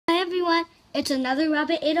It's another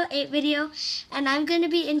Rabbit 808 video, and I'm going to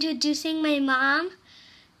be introducing my mom,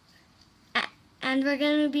 and we're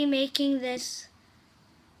going to be making this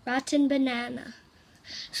rotten banana.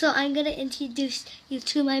 So I'm going to introduce you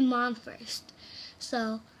to my mom first.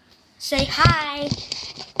 So, say hi.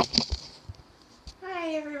 Hi,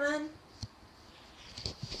 everyone.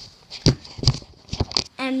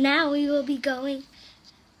 And now we will be going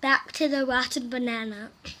back to the rotten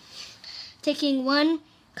banana, taking one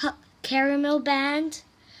caramel band,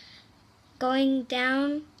 going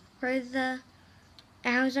down where the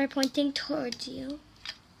arrows are pointing towards you.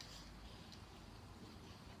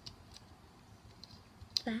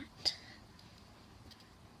 That.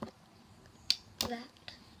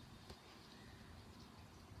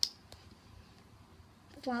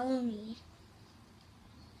 Follow me.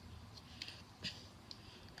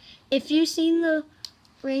 If you've seen the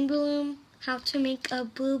Rainbow Loom, how to make a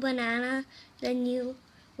blue banana, then you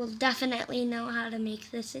will definitely know how to make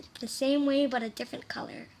this the same way but a different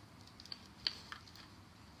color.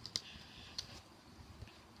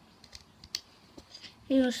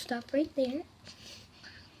 We will stop right there,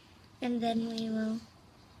 and then we will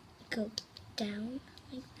go down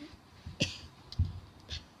like that.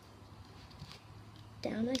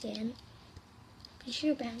 Down again. Push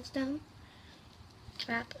your bands down.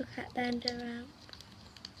 Wrap a cut band around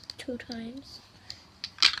 2 times.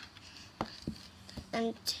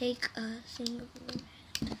 And take a single band.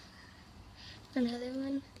 Another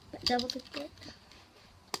one, double dip it.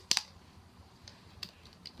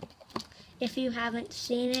 If you haven't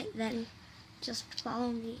seen it, then just follow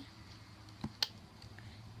me.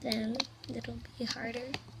 Then it'll be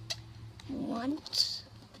harder. Once.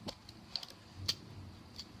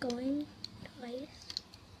 Going twice.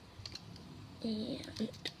 And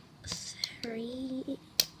 3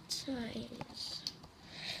 times.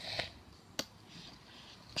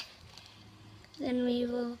 Then we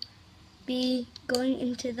will be going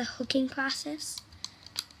into the hooking process.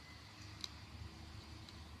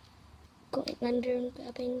 Going under and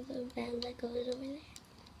grabbing the band that goes over there.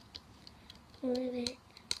 Over there.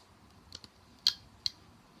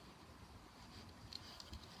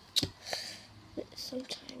 But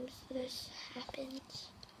sometimes this happens.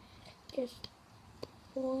 Just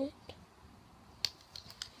pull it.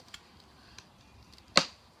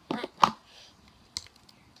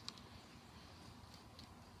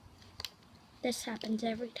 This happens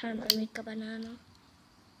every time I make a banana.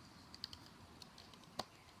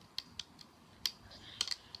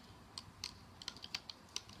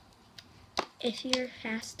 If you're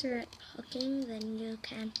faster at hooking, then you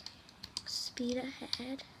can speed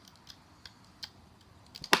ahead.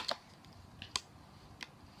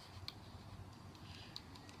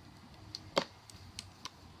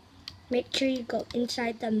 Make sure you go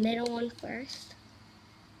inside the middle one first.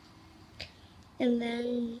 And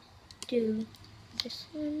then do this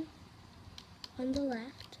one on the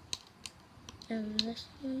left and this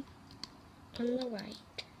one on the right.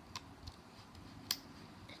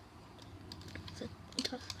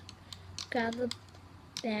 Grab the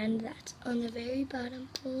band that's on the very bottom,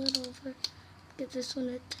 pull it over, give this one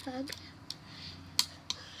a tug,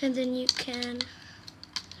 and then you can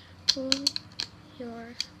pull your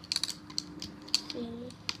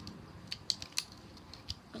thing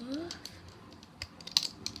off.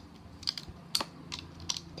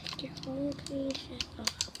 Take your whole creation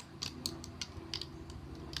off.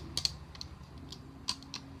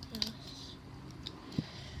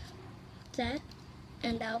 That,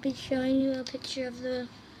 and I'll be showing you a picture of the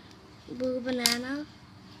blue banana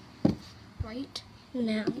right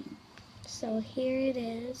now. So here it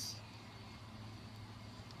is.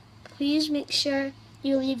 Please make sure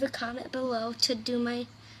you leave a comment below to do my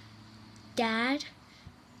dad,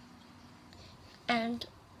 and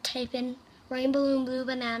type in Rainbow Loom Blue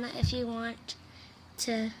Banana if you want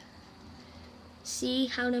to see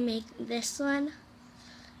how to make this one.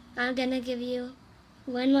 I'm gonna give you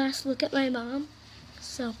one last look at my mom.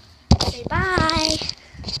 So, say bye.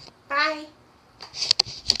 Bye.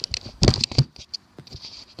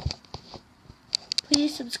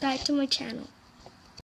 Please subscribe to my channel.